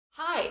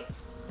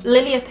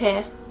Lily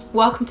here.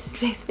 Welcome to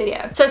today's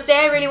video. So today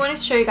I really wanted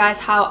to show you guys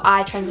how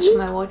I transition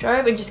my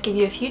wardrobe and just give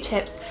you a few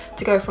tips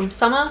to go from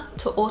summer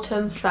to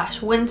autumn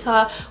 /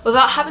 winter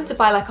without having to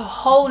buy like a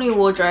whole new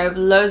wardrobe,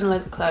 loads and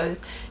loads of clothes.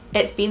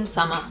 It's been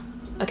summer,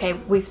 okay?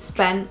 We've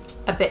spent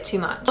a bit too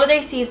much.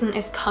 Holiday season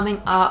is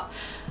coming up.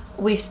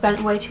 We've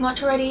spent way too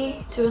much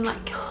already doing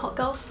like hot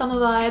girl summer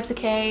vibes,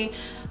 okay?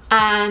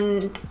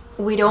 And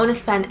we don't want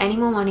to spend any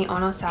more money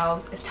on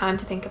ourselves. It's time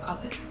to think of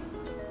others.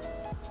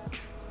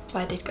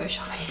 But I did go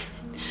shopping.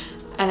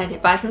 And I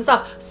did buy some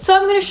stuff, so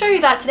I'm going to show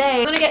you that today.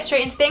 I'm going to get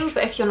straight into things,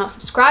 but if you're not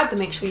subscribed, then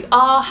make sure you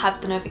are,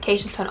 have the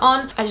notifications turned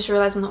on. I just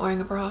realized I'm not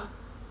wearing a bra.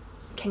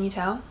 Can you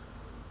tell?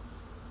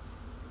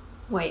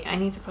 Wait, I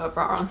need to put a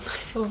bra on. I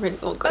feel really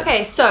awkward.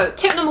 Okay, so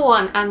tip number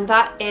one, and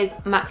that is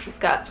maxi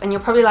skirts. And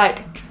you're probably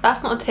like,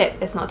 that's not a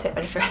tip. It's not a tip,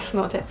 I just realized it's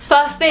not a tip.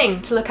 First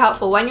thing to look out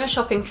for when you're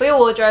shopping for your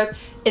wardrobe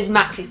is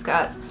maxi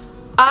skirts.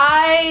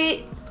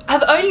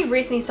 I've only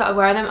recently started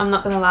wearing them, I'm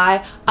not gonna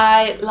lie.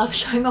 I love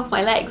showing off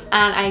my legs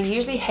and I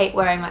usually hate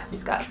wearing maxi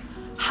skirts.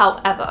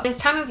 However, this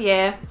time of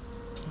year,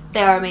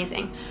 they are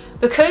amazing.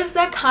 Because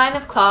they're kind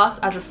of classed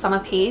as a summer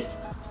piece,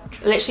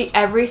 literally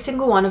every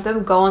single one of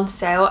them go on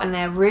sale and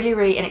they're really,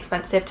 really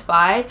inexpensive to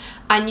buy.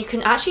 And you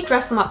can actually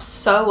dress them up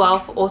so well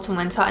for autumn,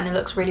 winter, and it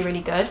looks really,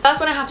 really good.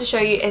 First one I have to show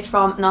you is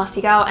from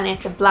Nasty Gal, and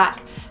it's a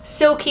black,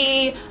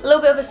 silky, a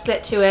little bit of a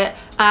slit to it.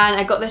 And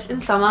I got this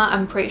in summer.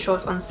 I'm pretty sure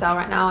it's on sale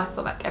right now. I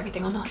feel like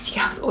everything on Nasty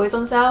Gal is always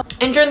on sale.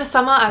 And during the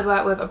summer, I wear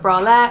it with a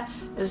bralette.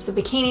 It's just a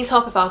bikini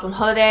top if I was on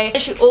holiday.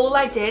 Literally all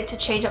I did to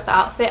change up the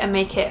outfit and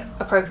make it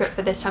appropriate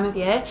for this time of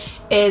year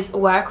is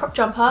wear a crop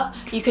jumper.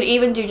 You could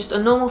even do just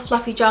a normal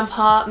fluffy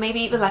jumper,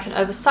 maybe even like an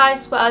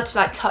oversized sweater to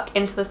like tuck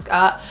into the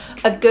skirt.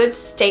 A good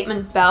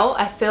statement belt.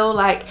 I feel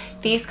like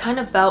these kind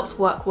of belts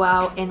work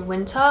well in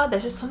winter.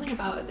 There's just something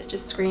about it that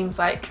just screams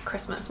like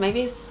Christmas.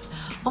 Maybe it's,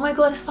 oh my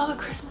god, it's Father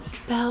Christmas's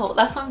belt.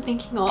 That's what I'm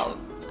thinking of.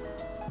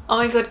 Oh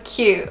my god,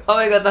 cute. Oh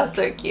my god, that's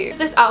so cute.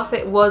 This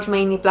outfit was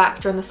mainly black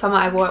during the summer.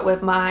 I wore it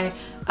with my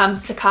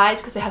Sakai's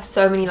because they have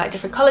so many like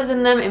different colors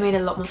in them. It made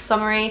it a lot more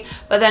summery.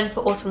 But then for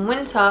autumn,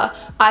 winter,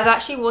 I've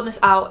actually worn this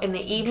out in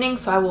the evening,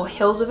 so I wore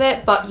heels with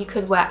it. But you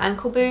could wear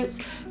ankle boots.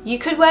 You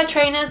could wear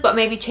trainers, but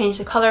maybe change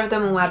the color of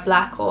them and wear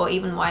black or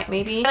even white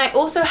maybe. And I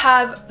also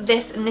have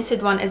this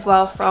knitted one as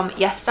well from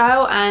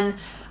yesstyle, and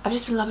I've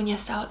just been loving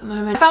yesstyle at the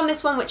moment. I found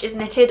this one which is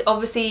knitted.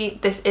 Obviously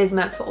this is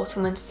meant for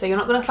autumn, winter, so you're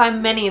not going to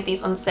find many of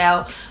these on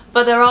sale,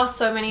 but there are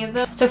so many of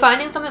them. So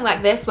finding something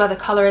like this where the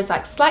color is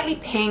like slightly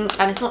pink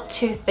and it's not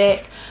too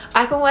thick,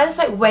 I can wear this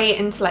like way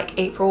into like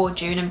April or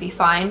June and be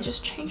fine.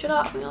 Just change it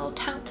up, you know, a little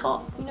tank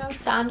top, you know,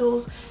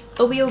 sandals,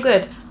 it'll be all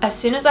good. As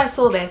soon as I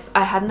saw this,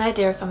 I had an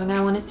idea of something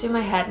I wanted to do in my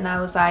head, and I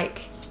was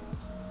like,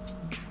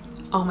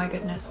 oh my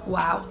goodness,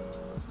 wow,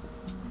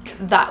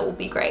 that will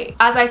be great.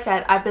 As I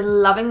said, I've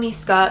been loving these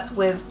skirts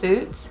with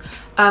boots,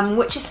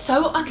 which is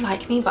so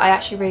unlike me, but I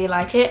actually really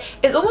like it.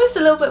 It's almost a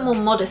little bit more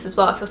modest as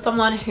well. If you're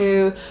someone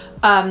who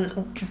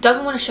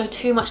doesn't want to show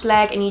too much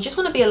leg and you just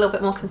want to be a little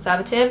bit more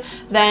conservative,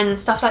 then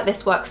stuff like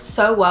this works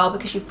so well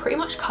because you pretty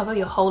much cover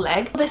your whole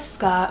leg. This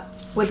skirt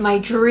with my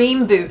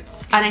dream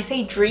boots, and I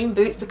say dream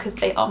boots because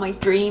they are my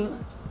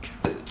dream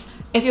boots.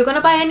 If you're going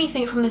to buy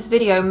anything from this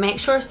video, make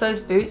sure it's those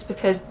boots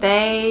because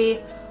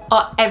they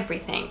are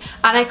everything,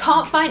 and I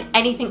can't find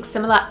anything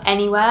similar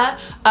anywhere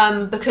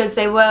because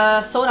they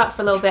were sold out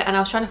for a little bit, and I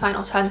was trying to find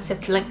alternatives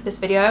to link for this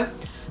video.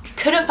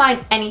 Couldn't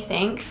find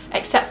anything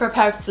except for a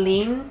pair of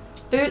Celine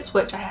boots,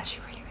 which I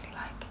actually really, really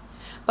like,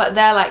 but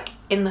they're like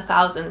in the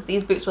thousands.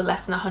 These boots were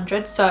less than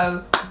 100,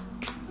 so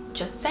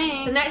just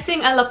saying. The next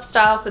thing I love to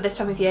style for this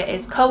time of year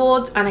is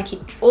Co-ords, and I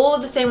keep all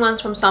of the same ones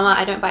from summer.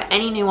 I don't buy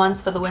any new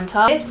ones for the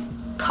winter. This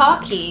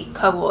khaki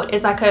Co-ord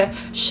is like a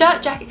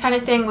shirt jacket kind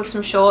of thing with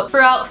some shorts.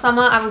 Throughout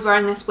summer I was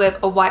wearing this with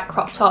a white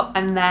crop top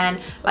and then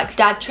like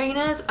dad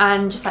trainers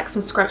and just like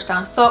some scrunched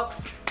down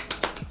socks.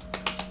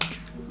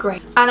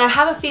 Great. And I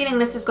have a feeling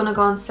this is gonna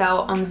go on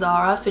sale on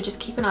Zara, so just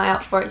keep an eye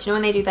out for it. Do you know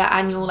when they do their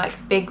annual like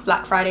big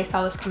Black Friday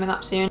sale that's coming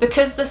up soon?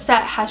 Because the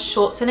set has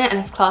shorts in it and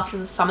it's classed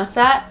as a summer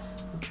set,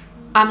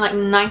 I'm like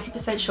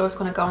 90% sure it's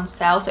going to go on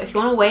sale. So if you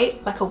want to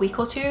wait like a week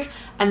or two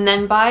and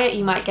then buy it,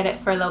 you might get it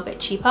for a little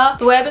bit cheaper.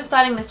 The way I've been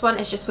styling this one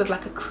is just with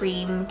like a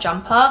cream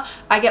jumper.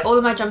 I get all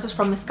of my jumpers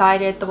from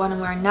Misguided. The one I'm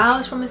wearing now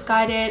is from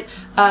Misguided.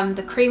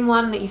 The cream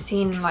one that you've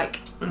seen like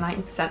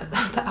 90%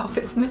 of the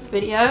outfits in this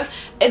video.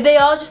 They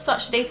are just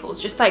such staples,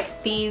 just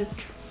like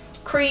these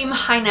cream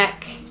high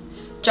neck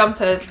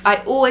jumpers. I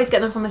always get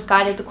them from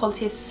Misguided. The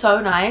quality is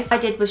so nice. I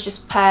did was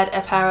just paired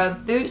a pair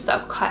of boots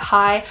that were quite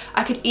high.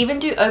 I could even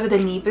do over the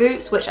knee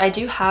boots, which I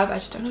do have. I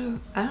just don't know,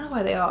 I don't know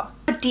where they are.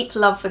 I have a deep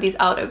love for these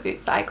outdoor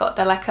boots that I got.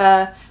 They're like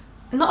a,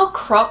 not a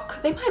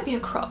croc, they might be a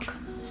croc.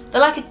 They're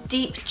like a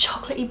deep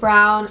chocolatey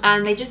brown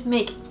and they just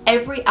make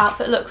every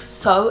outfit look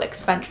so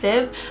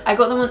expensive. I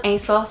got them on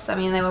ASOS. I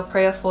mean, they were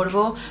pretty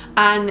affordable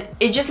and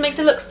it just makes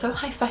it look so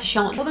high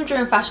fashion. I wore them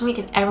during fashion week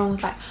and everyone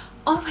was like,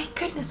 oh my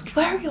goodness,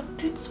 where are your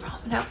boots from?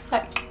 And I was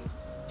like,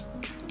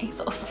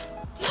 ASOS.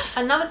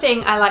 Another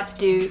thing I like to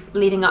do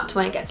leading up to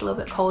when it gets a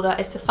little bit colder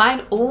is to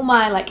find all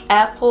my like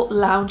airport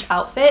lounge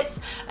outfits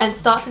and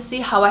start to see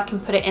how I can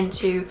put it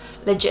into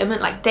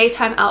legitimate like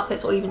daytime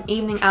outfits or even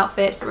evening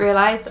outfits.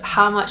 Realize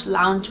how much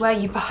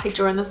loungewear you buy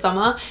during the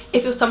summer.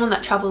 If you're someone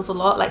that travels a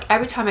lot, like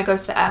every time I go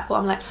to the airport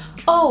I'm like,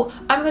 oh,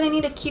 I'm gonna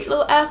need a cute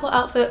little airport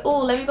outfit, oh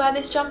let me buy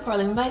this jumper,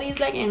 let me buy these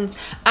leggings,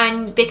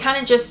 and they kind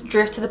of just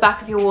drift to the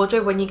back of your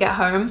wardrobe when you get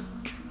home.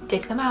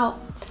 Dig them out,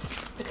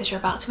 because you're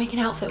about to make an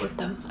outfit with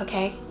them,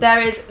 okay? There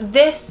is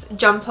this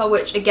jumper,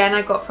 which again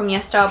I got from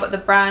yesstyle, but the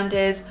brand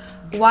is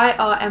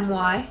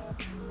YRMY.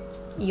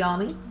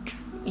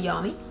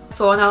 Yummy.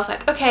 So and I was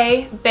like,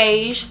 okay,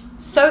 beige,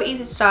 so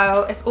easy to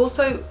style. It's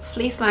also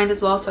fleece lined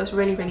as well, so it's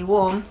really, really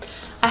warm.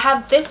 I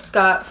have this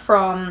skirt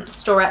from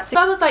Storette. So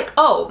I was like,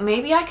 oh,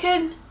 maybe I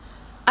can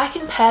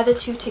pair the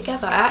two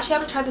together. I actually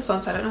haven't tried this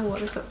on, so I don't know what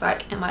this looks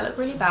like. It might look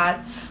really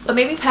bad, but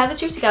maybe pair the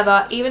two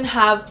together. Even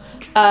have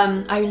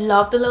I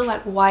love the little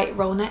like white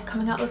roll neck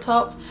coming out the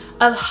top,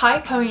 a high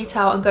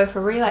ponytail, and go for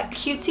a really like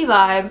cutesy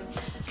vibe.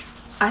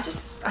 I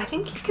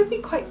think it could be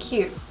quite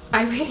cute.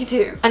 I really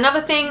do.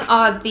 Another thing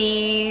are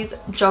these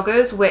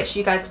joggers, which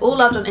you guys all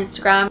loved on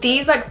Instagram.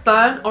 These like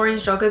burnt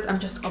orange joggers I'm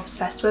just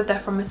obsessed with. They're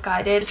from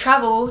Misguided.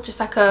 Travel,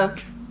 just like a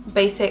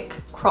basic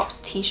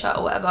cropped t-shirt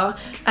or whatever.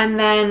 And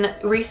then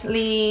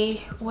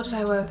recently, what did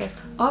I wear with this?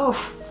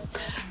 Oh,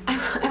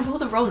 I wore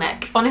the roll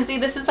neck. Honestly,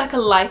 this is like a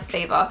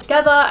lifesaver.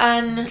 Together,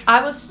 and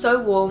I was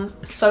so warm,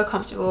 so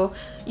comfortable.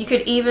 You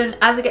could even,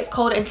 as it gets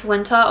colder into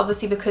winter,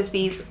 obviously because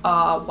these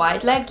are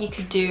wide leg, you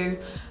could do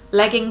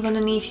leggings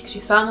underneath, you could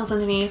do thermals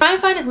underneath. Try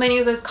and find as many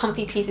of those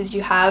comfy pieces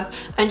you have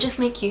and just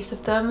make use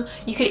of them.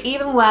 You could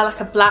even wear like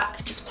a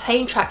black, just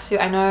plain tracksuit.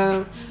 I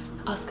know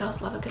us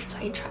girls love a good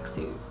plain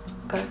tracksuit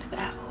going to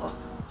the airport.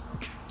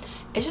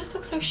 It just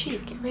looks so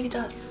chic, it really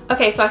does.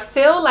 Okay, so I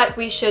feel like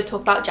we should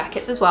talk about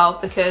jackets as well,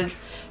 because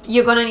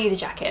you're gonna need a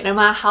jacket no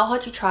matter how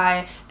hard you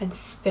try and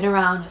spin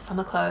around your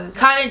summer clothes.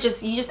 You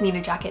just need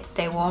a jacket to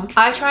stay warm.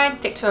 I try and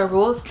stick to a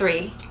rule of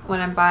 3 when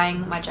I'm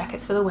buying my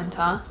jackets for the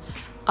winter.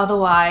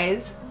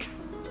 Otherwise,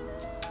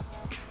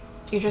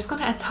 you're just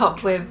gonna end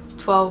up with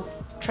 12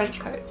 trench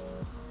coats,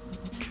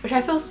 which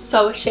I feel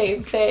so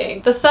ashamed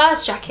saying. The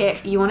first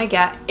jacket you want to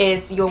get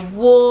is your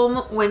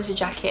warm winter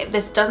jacket.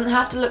 This doesn't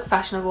have to look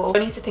fashionable. You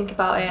don't need to think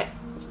about it.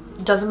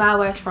 Doesn't matter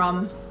where it's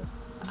from.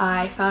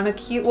 I found a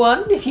cute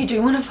one, if you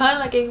do want to find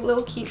like a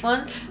little cute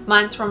one.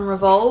 Mine's from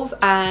Revolve,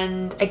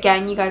 and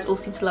again, you guys all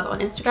seem to love it on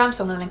Instagram,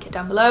 so I'm gonna link it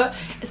down below.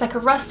 It's like a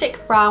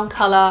rustic brown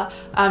color.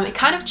 It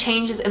kind of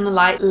changes in the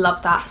light.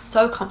 Love that.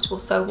 So comfortable,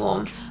 so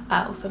warm.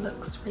 Also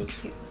looks really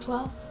cute as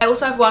well. I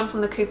also have one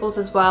from the Co-ords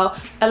as well.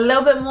 A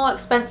little bit more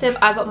expensive.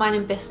 I got mine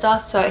in Bicester,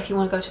 so if you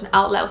want to go to an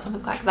outlet or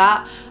something like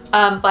that.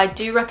 But I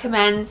do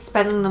recommend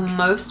spending the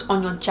most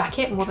on your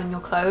jacket more than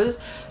your clothes,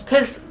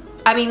 because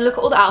I mean, look at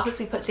all the outfits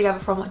we put together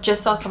from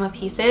just our summer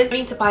pieces. You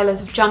need to buy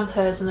loads of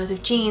jumpers and loads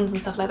of jeans and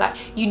stuff like that.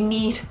 You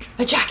need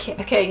a jacket,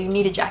 okay? You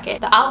need a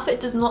jacket. The outfit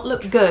does not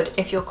look good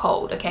if you're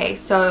cold, okay?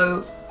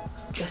 So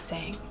just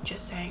saying.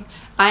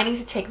 I need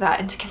to take that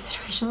into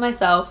consideration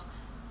myself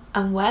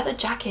and wear the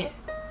jacket.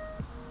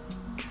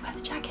 Wear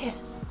the jacket.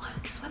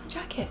 Just wear the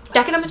jacket.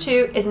 Jacket number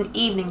 2 is an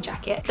evening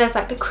jacket. There's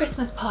like the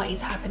Christmas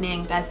parties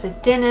happening, there's the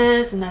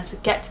dinners, and there's the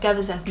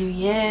get-togethers, there's New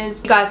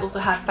Year's. You guys also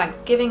have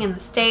Thanksgiving in the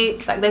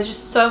States. Like there's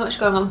just so much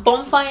going on.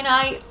 Bonfire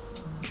night.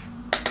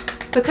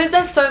 Because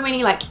there's so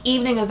many like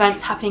evening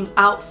events happening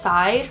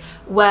outside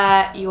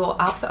where your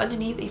outfit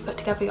underneath that you put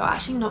together you're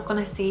actually not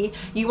gonna see.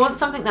 You want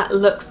something that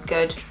looks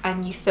good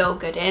and you feel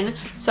good in.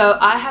 So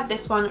I have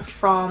this one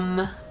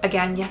from,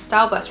 again,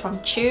 yesstyle, but it's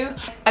from Chew.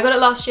 I got it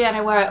last year and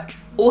I wear it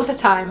all the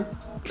time.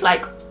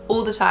 Like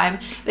all the time.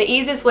 The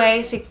easiest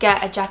way to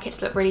get a jacket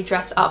to look really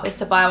dressed up is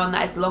to buy one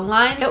that is long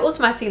line. It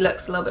automatically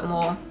looks a little bit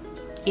more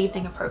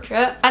evening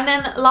appropriate. And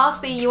then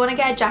lastly, you want to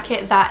get a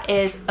jacket that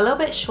is a little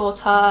bit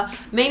shorter,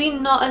 maybe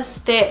not as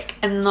thick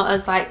and not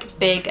as like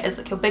big as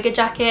like your bigger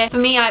jacket. For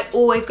me, I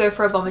always go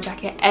for a bomber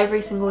jacket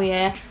every single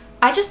year.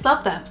 I just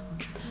love them,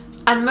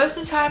 and most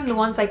of the time the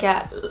ones I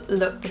get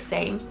look the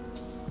same,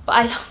 but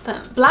I love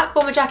them. Black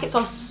bomber jackets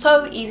are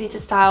so easy to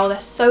style.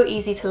 They're so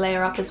easy to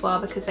layer up as well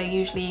because they're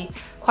usually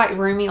quite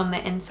roomy on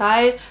the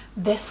inside.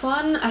 This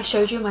one I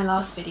showed you in my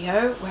last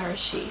video. Where is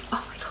she?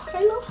 Oh my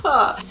god, I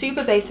love her.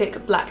 Super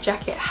basic black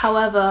jacket.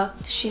 However,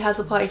 she has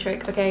a party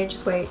trick. Okay,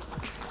 just wait.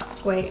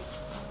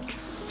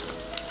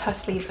 Her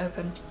sleeves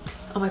open.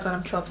 Oh my god,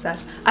 I'm so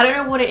obsessed. I don't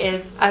know what it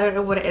is. I don't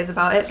know what it is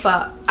about it,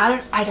 but I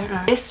don't know. I don't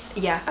know.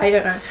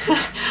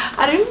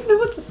 I don't even know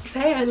what to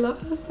say. I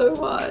love her so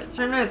much. I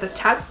don't know, the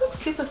tags look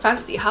super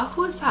fancy. How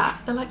cool is that?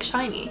 They're like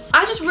shiny.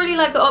 I just really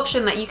like the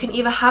option that you can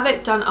either have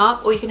it done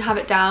up or you can have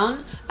it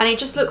down, and it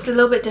just looks a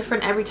little bit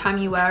different every time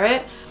you wear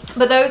it.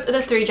 But those are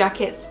the 3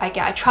 jackets I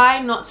get. I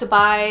try not to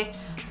buy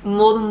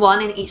more than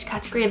one in each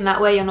category, and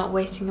that way you're not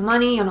wasting your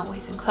money, you're not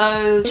wasting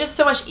clothes. It's just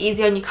so much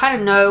easier and you kind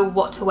of know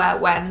what to wear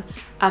when.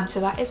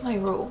 So that is my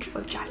rule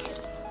with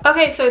jackets.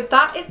 Okay, so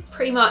that is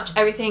pretty much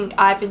everything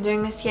I've been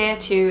doing this year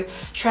to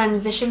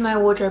transition my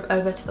wardrobe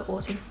over to the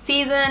autumn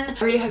season. I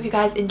really hope you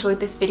guys enjoyed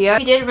this video.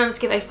 If you did, remember to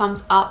give a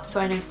thumbs up so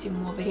I know to do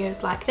more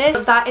videos like this.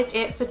 But that is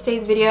it for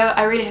today's video.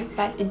 I really hope you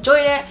guys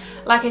enjoyed it.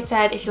 Like I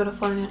said, if you want to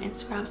follow me on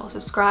Instagram or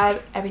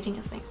subscribe, everything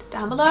is linked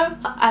down below.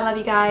 I love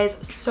you guys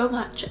so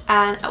much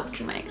and I will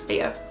see you in my next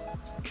video.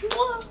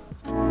 Mwah.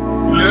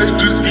 Let's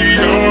just be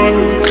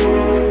honest.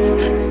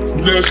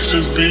 Let's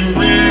just be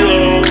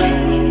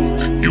real.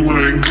 You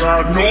ain't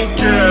got no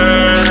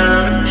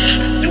cash,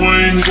 you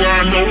ain't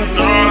got no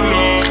dollar.